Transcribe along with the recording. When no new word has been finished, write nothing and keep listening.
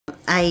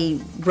I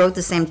wrote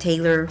the Sam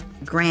Taylor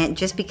grant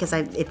just because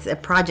it's a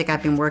project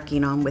I've been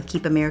working on with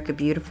Keep America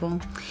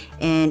Beautiful,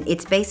 and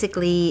it's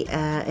basically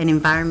an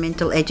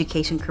environmental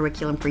education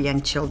curriculum for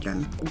young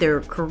children.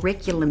 Their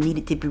curriculum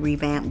needed to be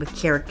revamped with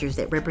characters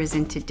that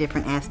represented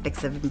different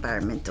aspects of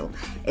environmental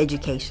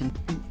education.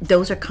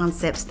 Those are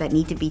concepts that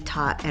need to be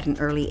taught at an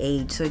early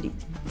age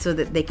so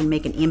that they can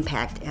make an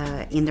impact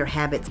in their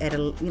habits at a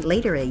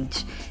later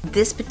age.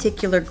 This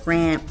particular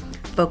grant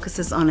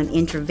focuses on an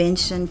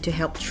intervention to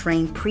help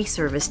train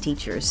pre-service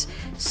teachers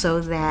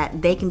so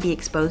that they can be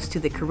exposed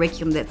to the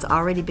curriculum that's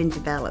already been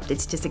developed.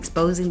 It's just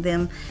exposing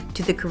them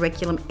to the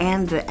curriculum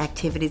and the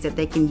activities that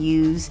they can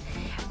use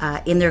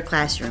in their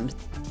classrooms.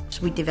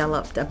 We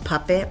developed a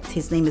puppet.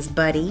 His name is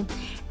Buddy,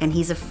 and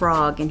he's a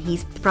frog, and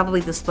he's probably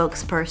the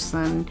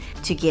spokesperson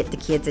to get the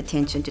kids'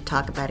 attention to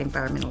talk about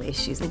environmental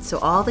issues. And so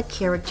all the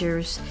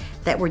characters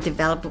that were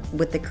developed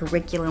with the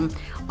curriculum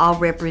all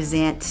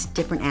represent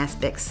different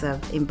aspects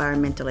of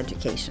environmental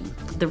education.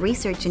 The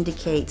research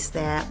indicates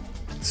that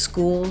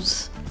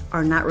schools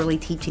are not really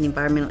teaching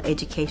environmental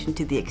education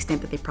to the extent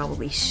that they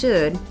probably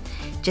should,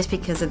 just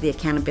because of the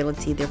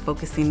accountability they're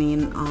focusing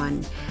in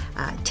on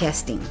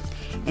testing.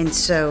 And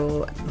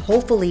so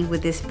hopefully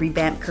with this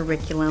revamped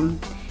curriculum,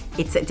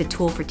 it's a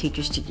tool for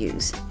teachers to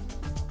use.